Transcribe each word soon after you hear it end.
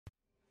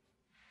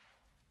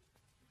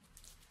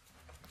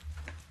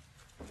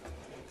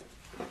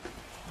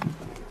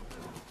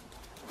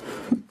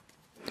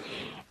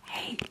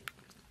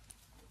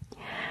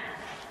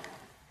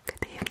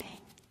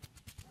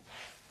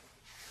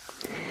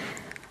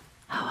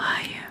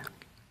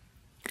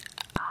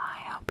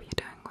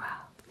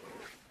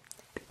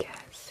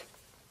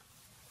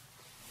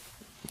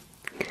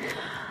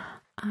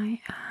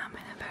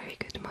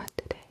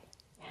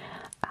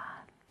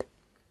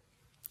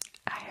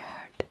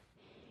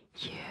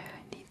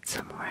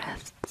some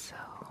rest, so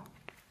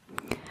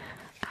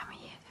I'm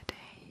here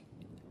today.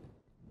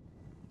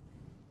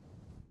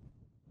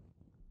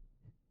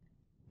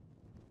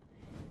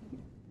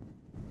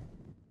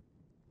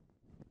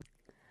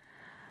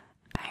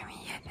 I'm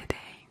here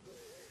today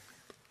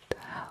to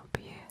help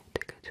you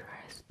to get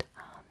rest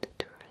and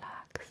to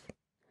relax,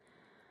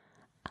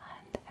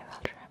 and I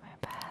will try my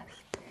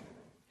best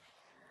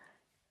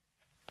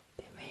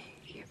to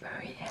make you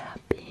very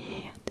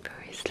happy and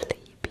very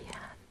sleepy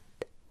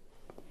and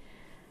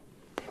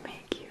to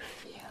make you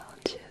feel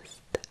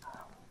just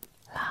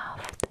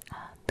loved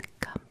and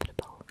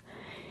comfortable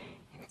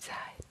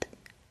inside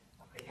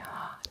of your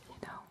heart, you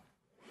know.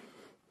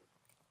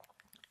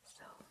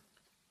 So,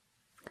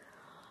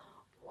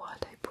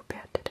 what I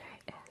prepared today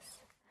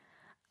is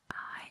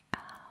I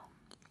am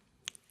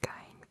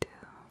going to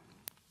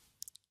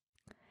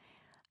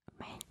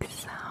make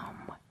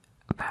some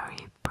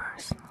very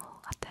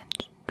personal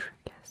attention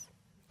triggers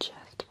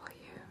just for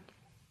you.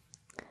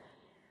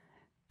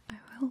 I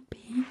will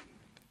be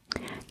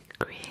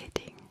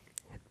creating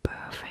the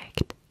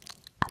perfect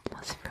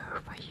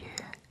atmosphere for you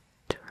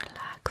to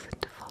relax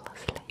and to fall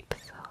asleep,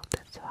 so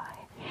that's why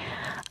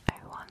I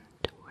want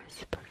to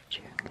whisper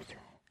during the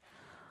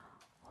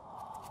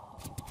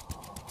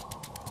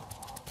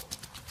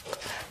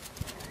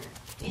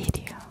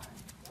video.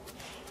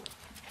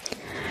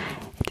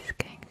 It is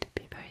going to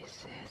be very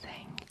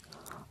soothing.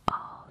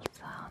 All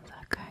sounds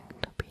are going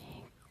to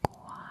be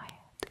quiet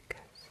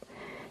because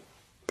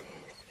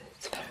this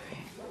is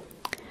very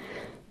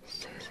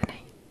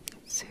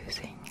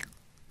soothing,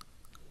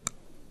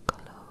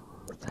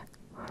 close,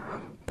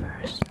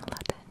 personal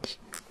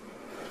attention.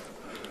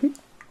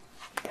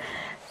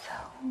 So,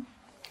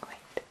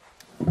 wait.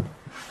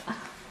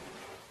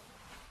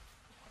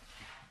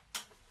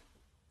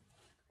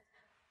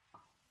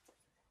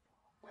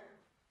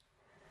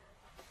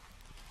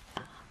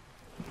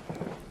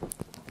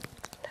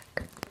 Look,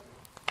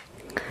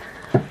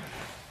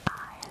 I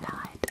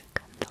light a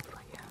candle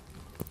for you.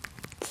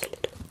 It's a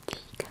little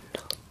tea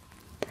candle.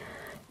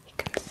 You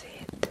can see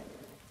it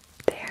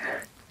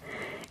there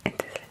in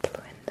this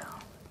little window.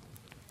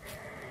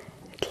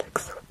 It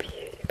looks so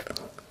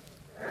beautiful.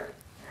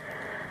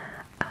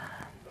 And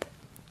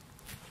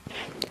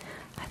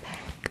I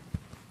think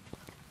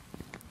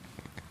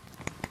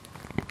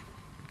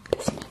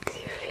this makes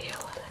you feel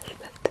a little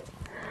bit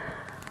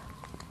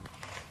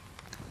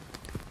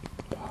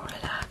more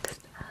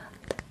relaxed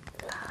and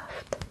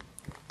loved.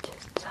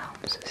 Just some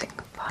soothing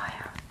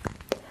fire.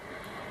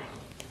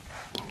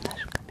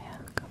 Немножко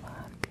мягкого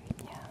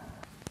огня,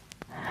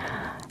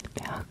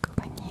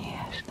 мягкого,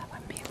 нежного,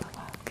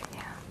 милого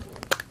огня.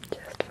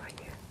 Just for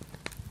you.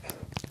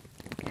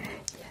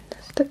 You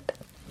understood?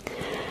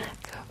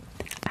 So,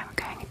 I'm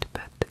going to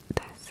put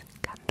this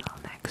candle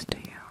next to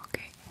you,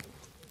 okay?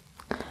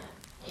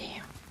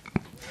 Here.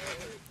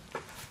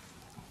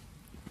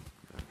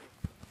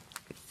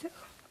 So,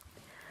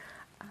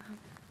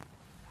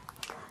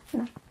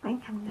 no, I am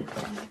not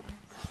doing this.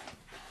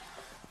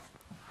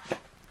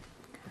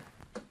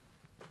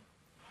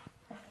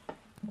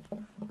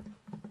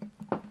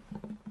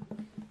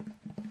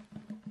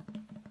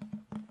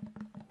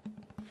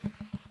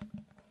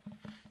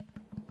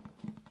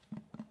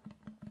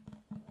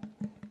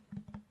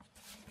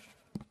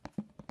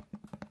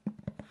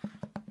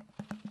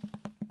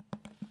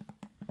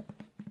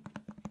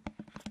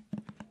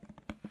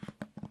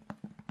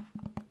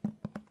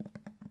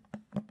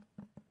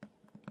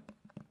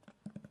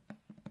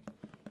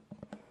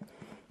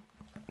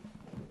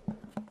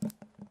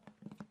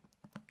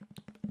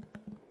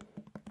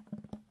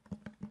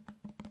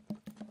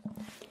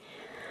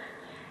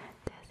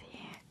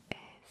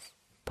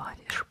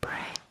 Body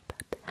spray,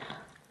 but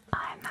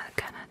I'm not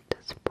gonna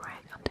spray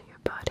it onto your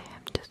body.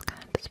 I'm just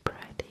gonna spray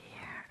it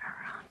here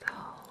around the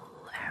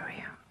whole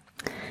area.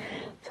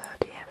 So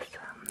do you have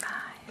some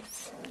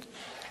nice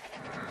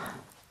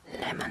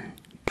lemon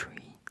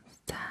tree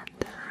stand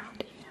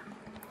around here?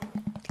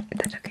 Is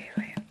that okay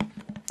for you?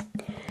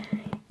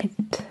 It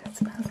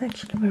smells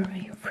actually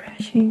very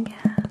refreshing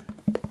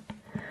and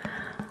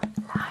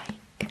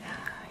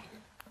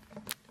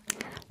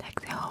like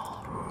the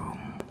whole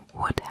room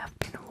would have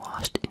been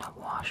washed in a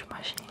wash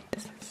machine.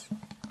 This is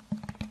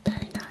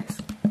very nice.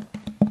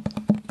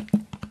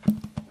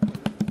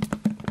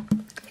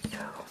 So,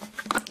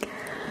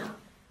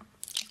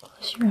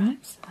 close your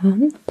eyes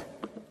and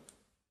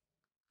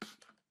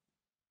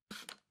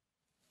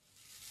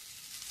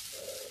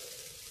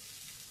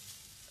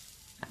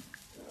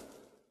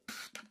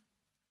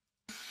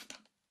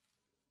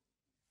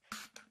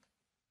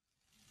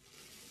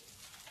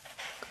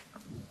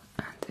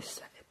this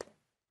side.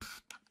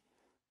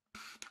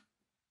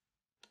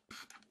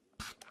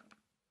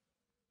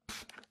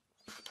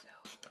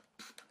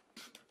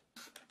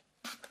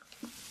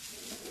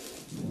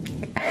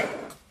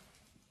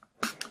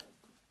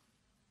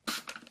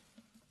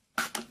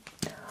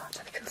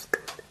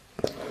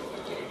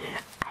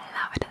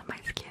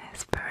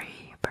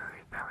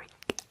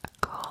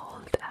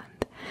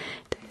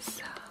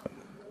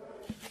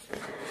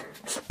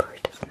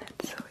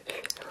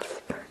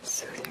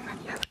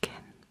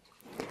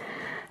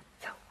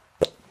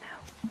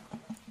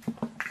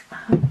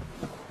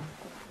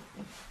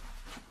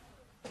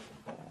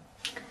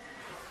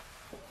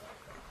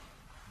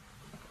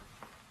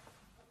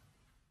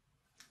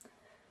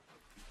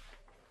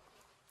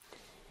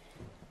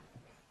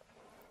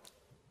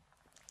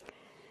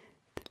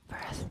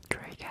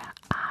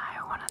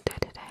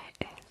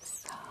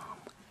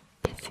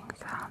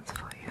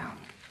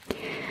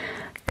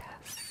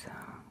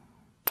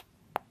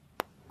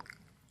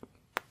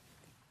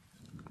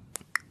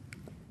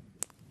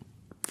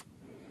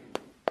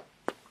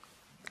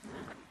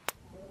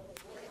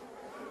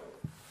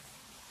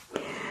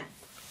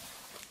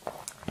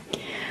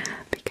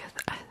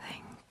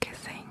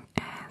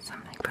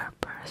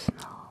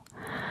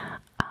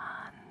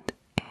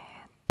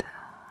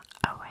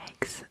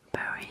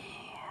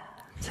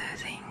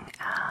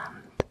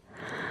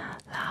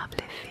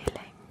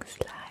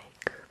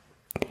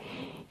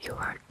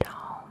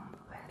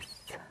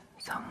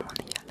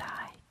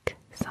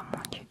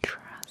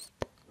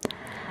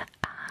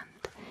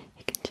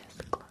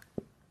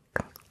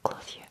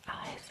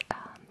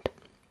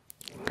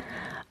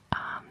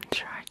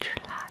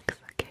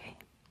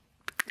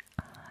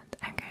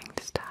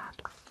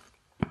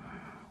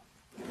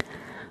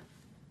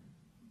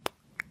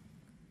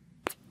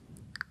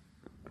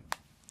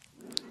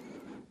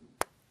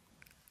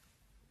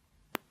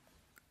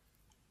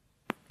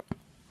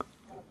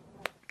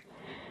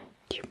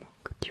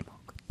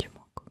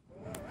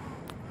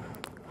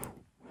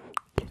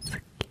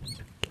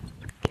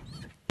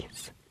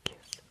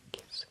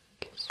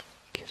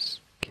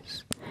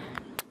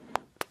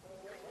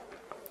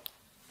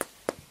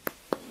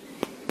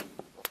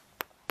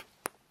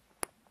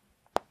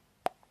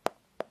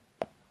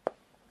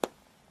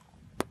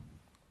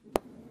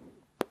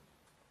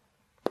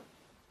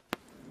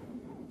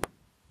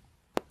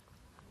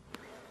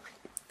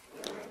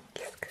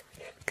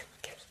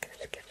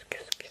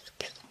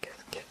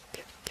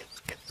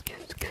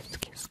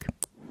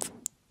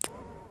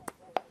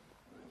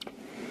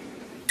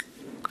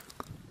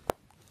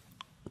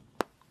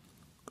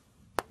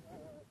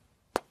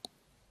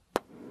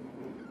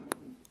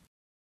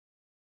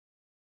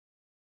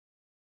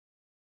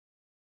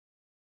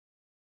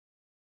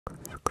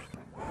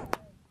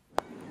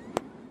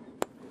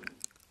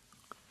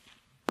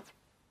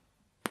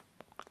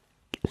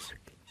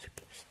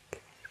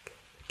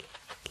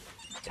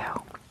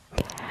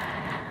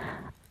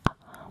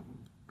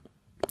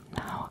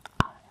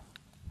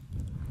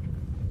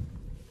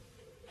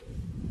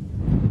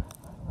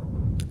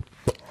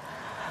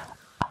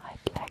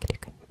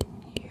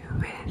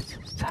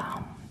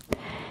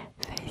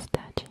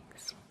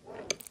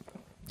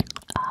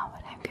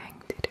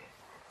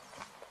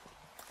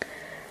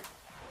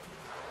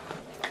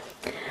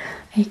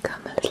 Hey,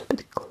 come a little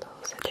bit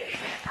closer to your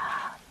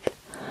hand.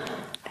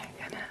 I'm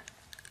gonna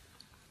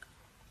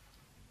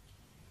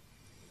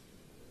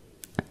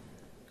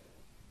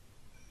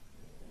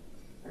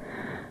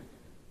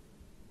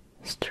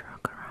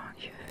stroke around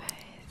your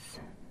face,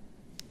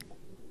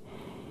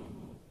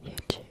 your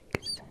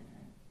cheeks.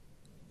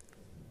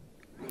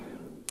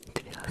 It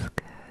feels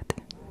good.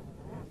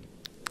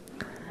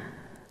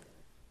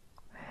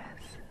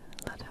 With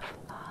a lot of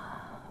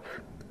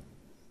love.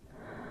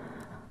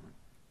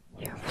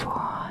 Your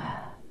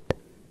forehead,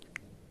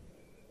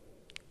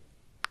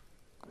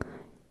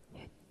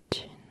 your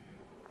chin.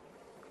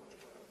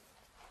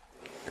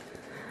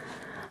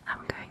 I'm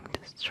going to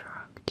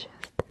stroke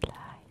just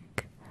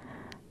like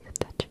the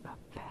touch of a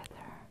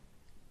feather.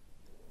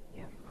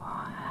 Your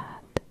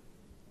forehead,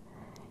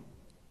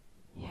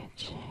 your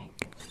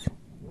cheeks,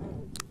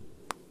 and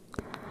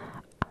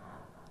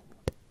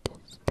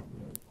just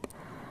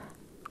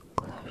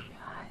close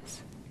your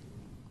eyes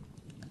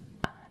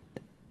and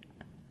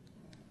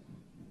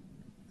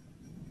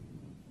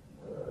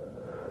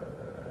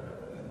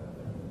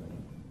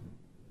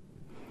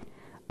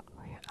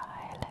or your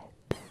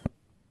eyelids.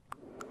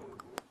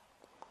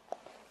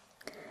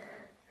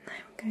 And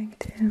I'm going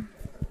to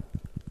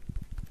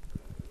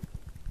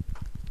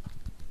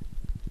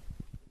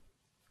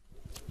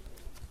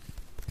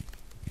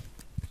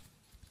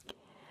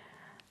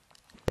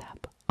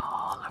tap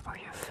all over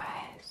your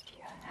face,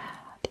 your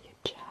head, your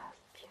chest,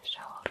 your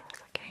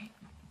shoulders, okay?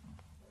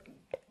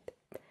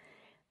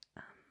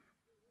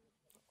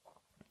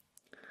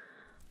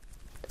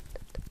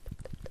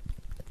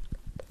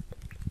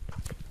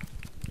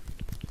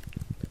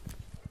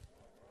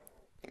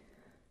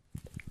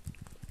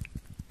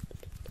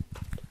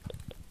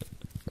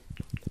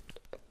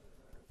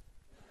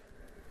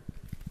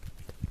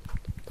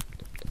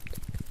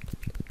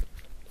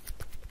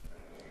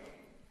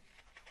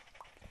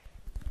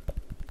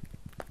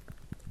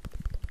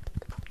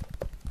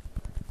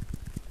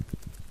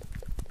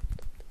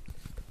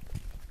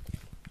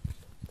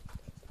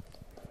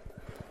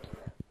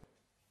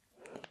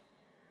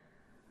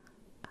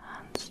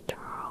 And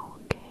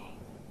stroking.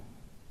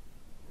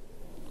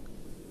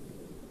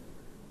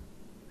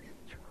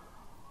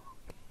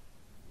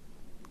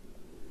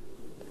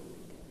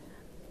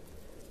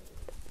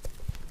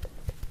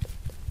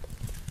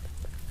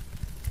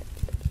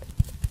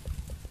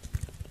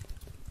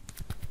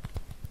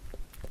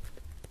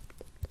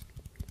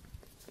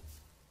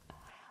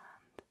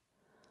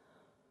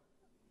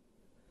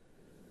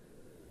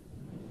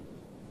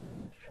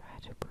 Try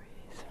to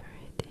breathe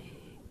very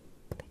deeply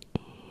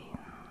in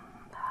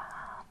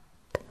that.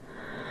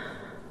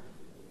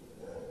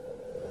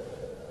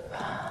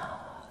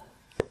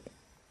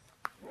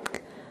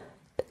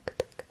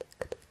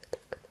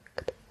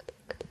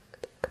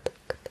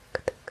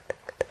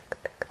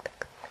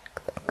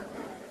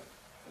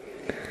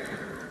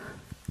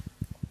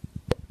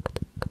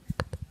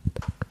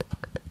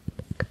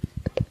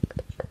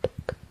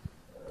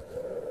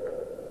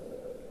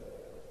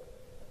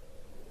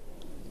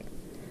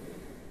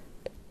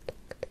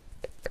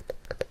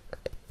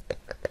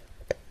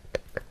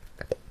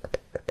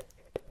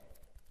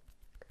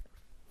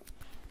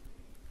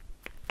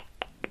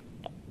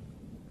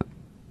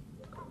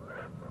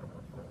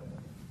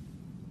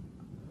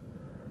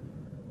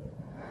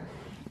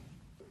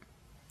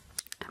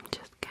 I'm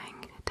just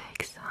going to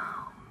take some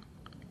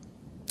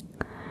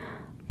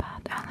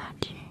bad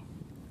energy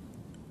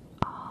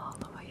all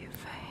over your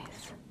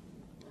face,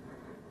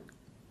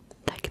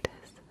 like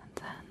this, and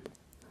then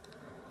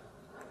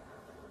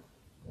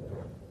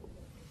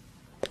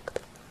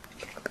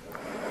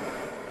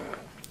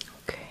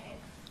okay,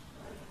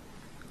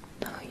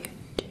 now your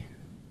chin,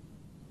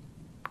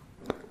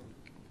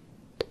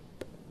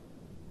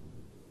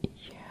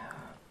 your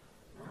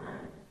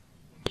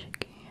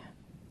cheek here,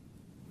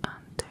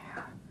 and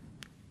there.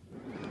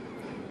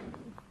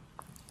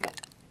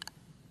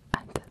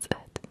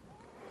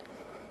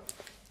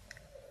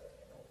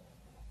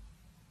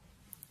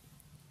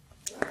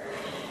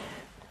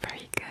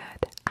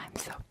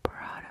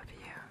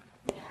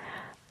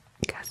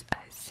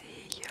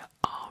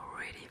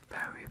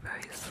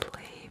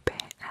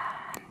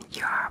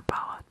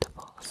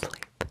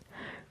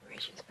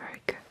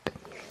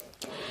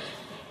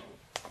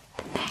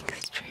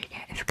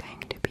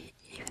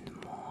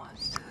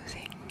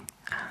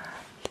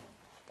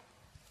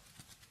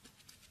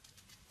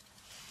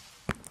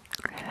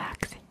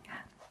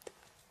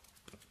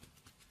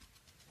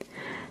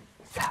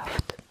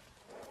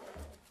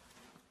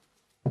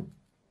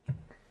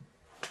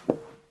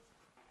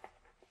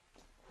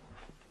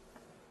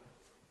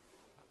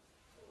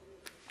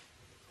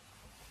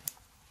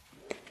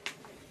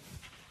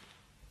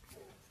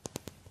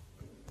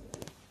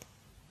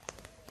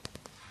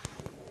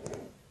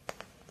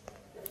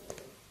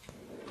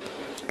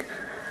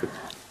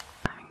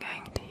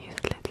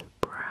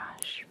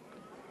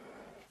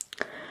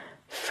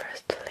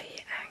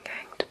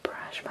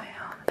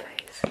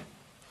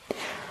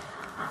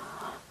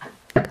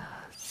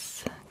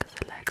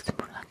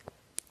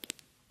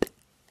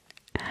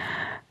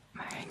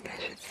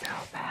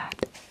 that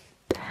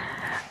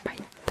my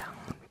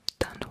tongue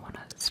don't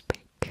wanna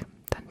speak,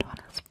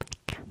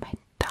 my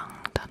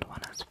tongue don't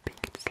wanna speak.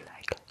 It's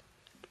like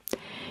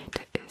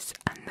there is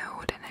a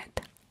note in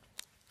it.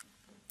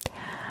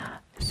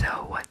 So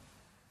what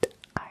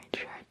I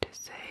try to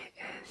say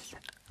is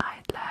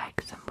I'd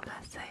like some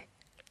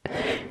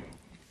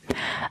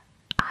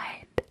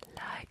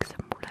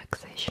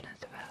relaxation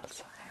as well,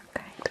 so I'm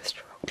going to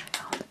stroke my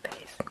own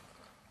face.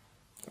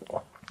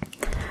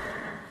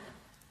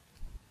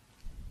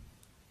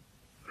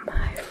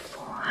 My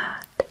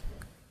forehead.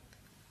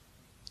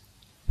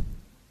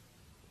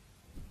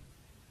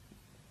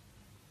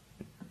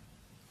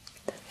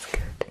 That's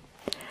good.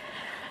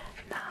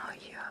 Now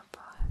your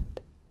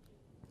butt.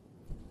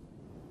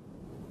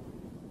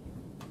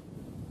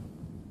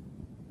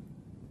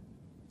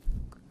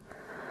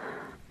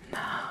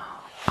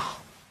 Now,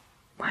 oh,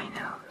 my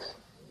nose.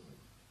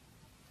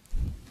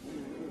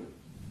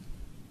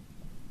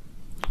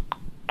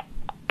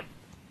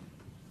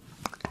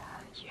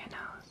 And your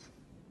nose.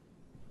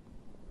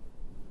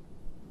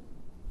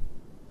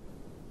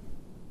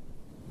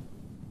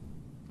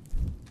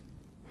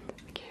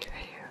 Okay,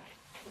 here.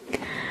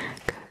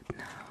 Good,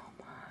 now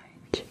my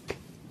cheek.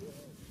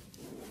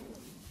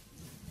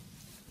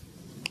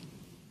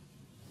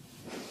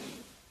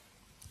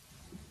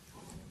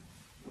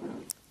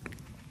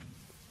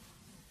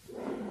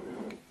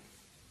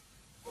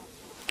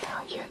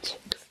 Now your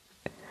cheeks.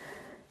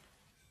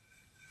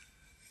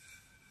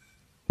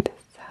 This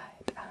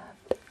side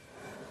and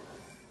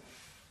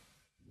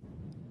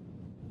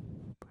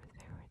breathe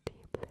very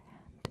deeply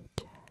and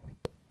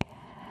just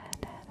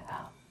in and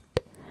out.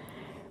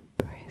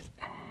 Breathe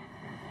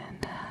in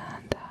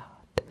and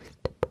out.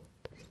 Stipple,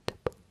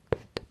 stipple,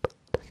 stipple,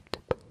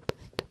 stipple,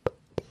 stipple,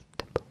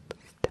 stipple,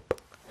 stipple.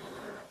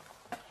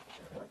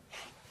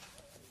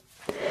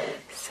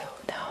 So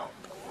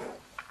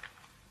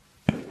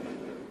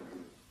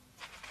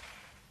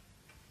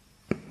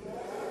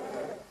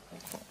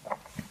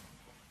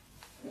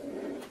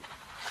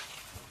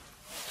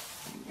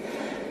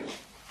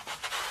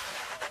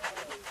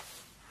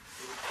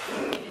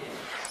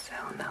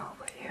now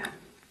for you,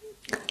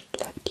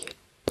 let you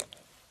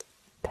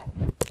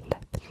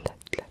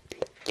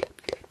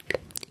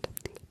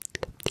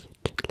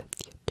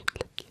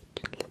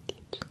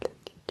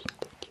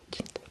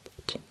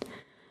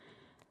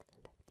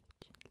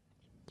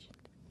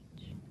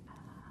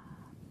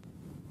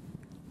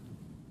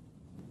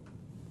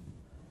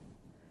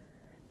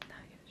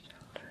now your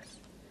shoulders.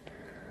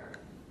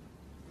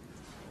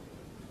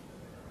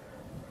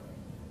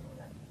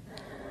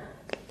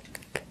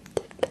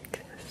 Like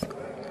this.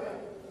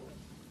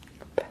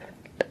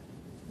 Perfect.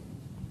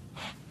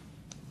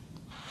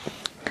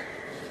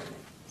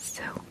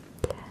 So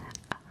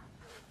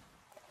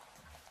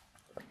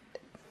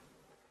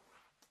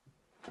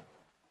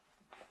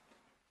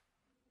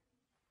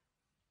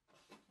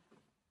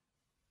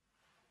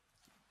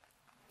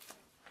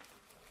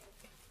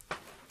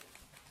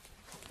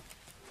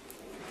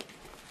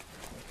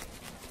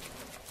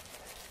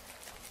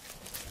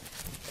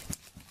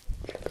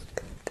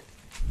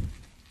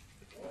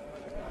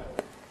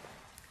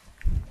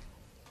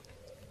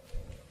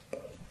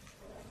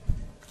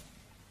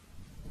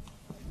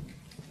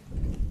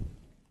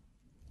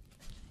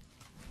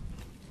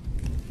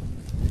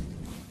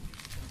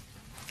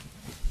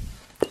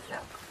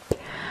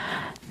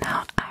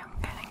now I'm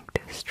going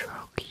to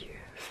stroke your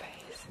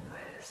face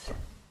with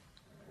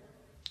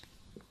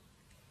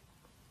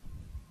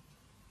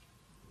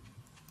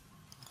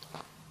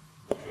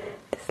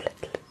this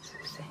little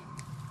soothing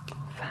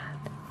fan.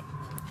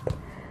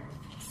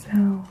 So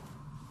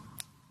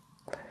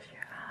close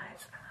your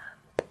eyes and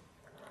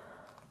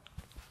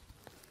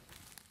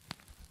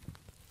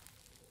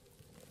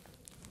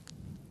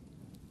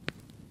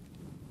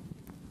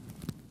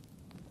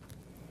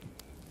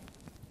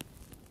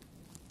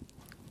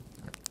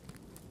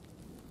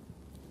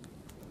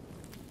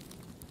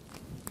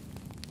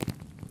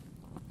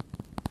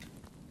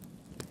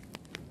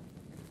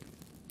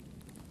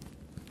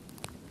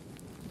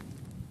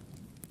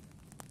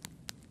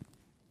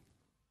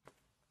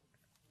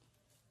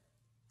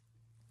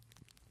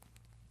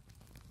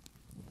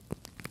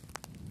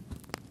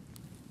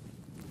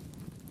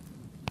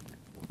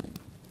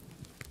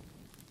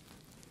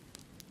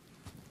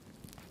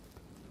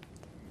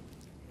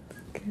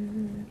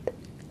good.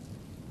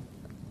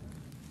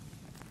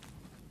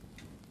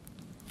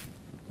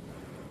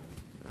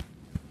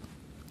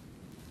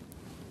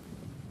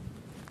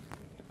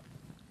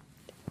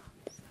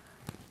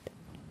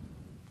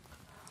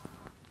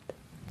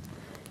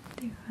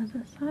 The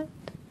other side.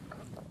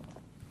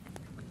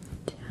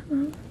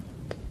 Down.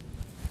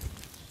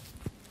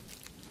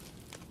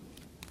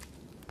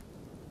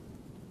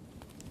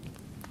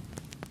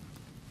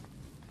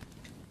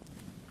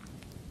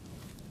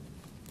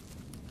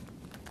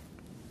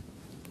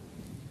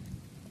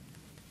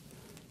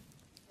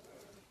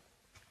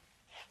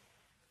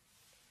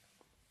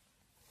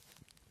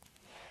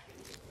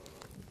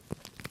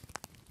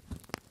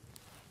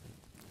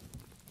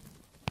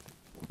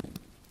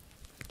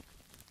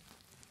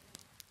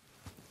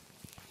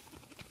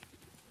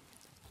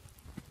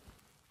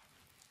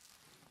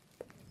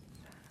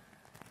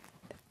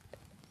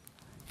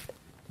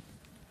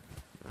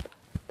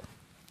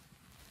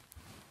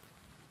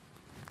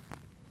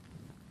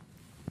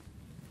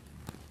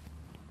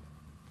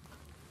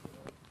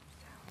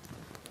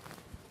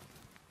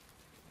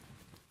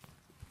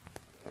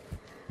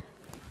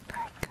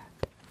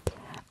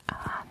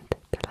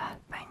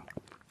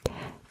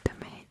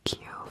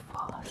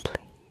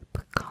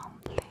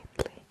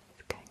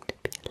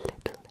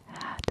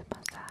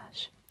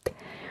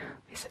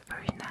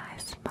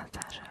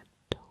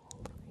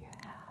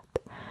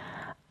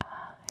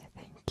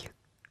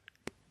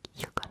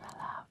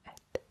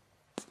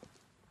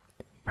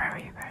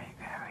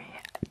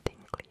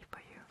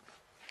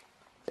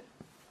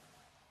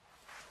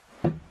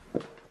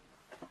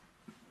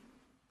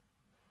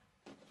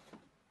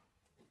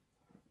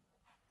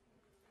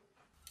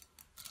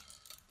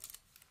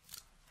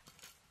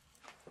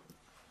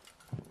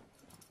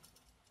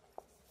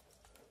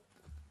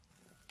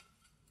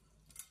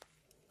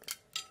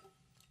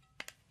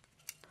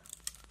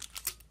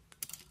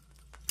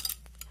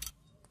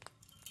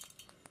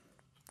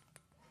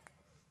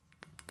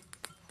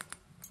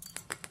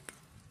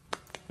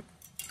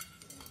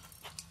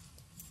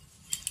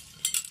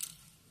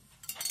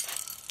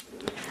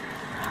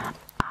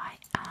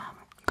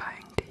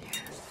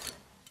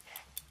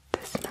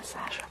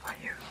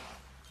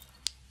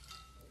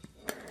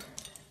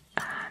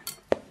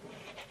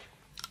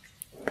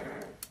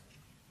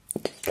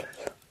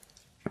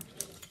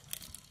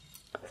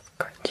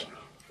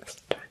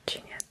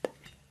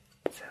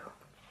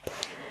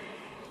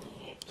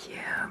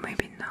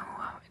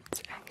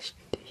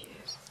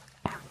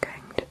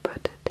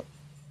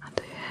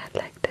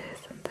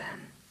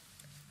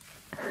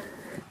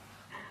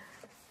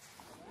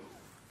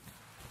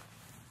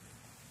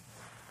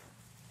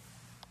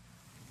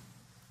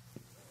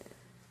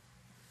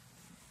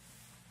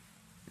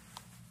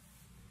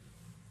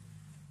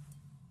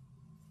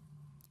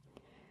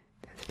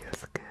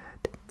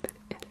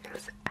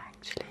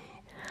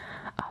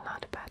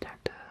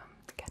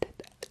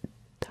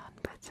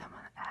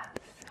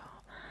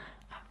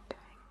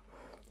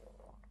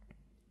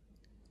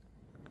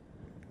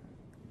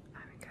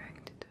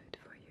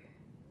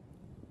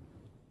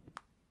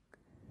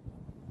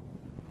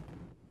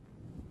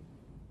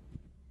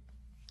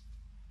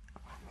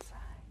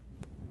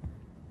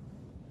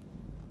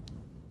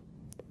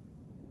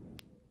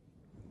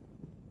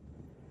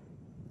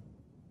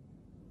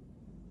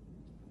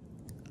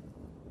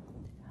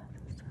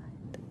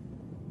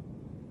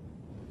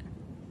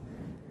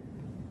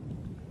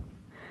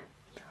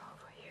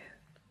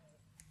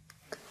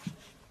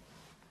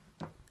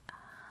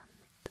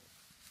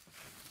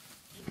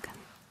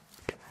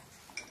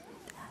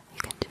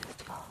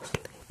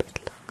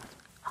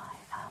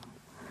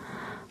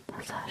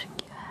 massaging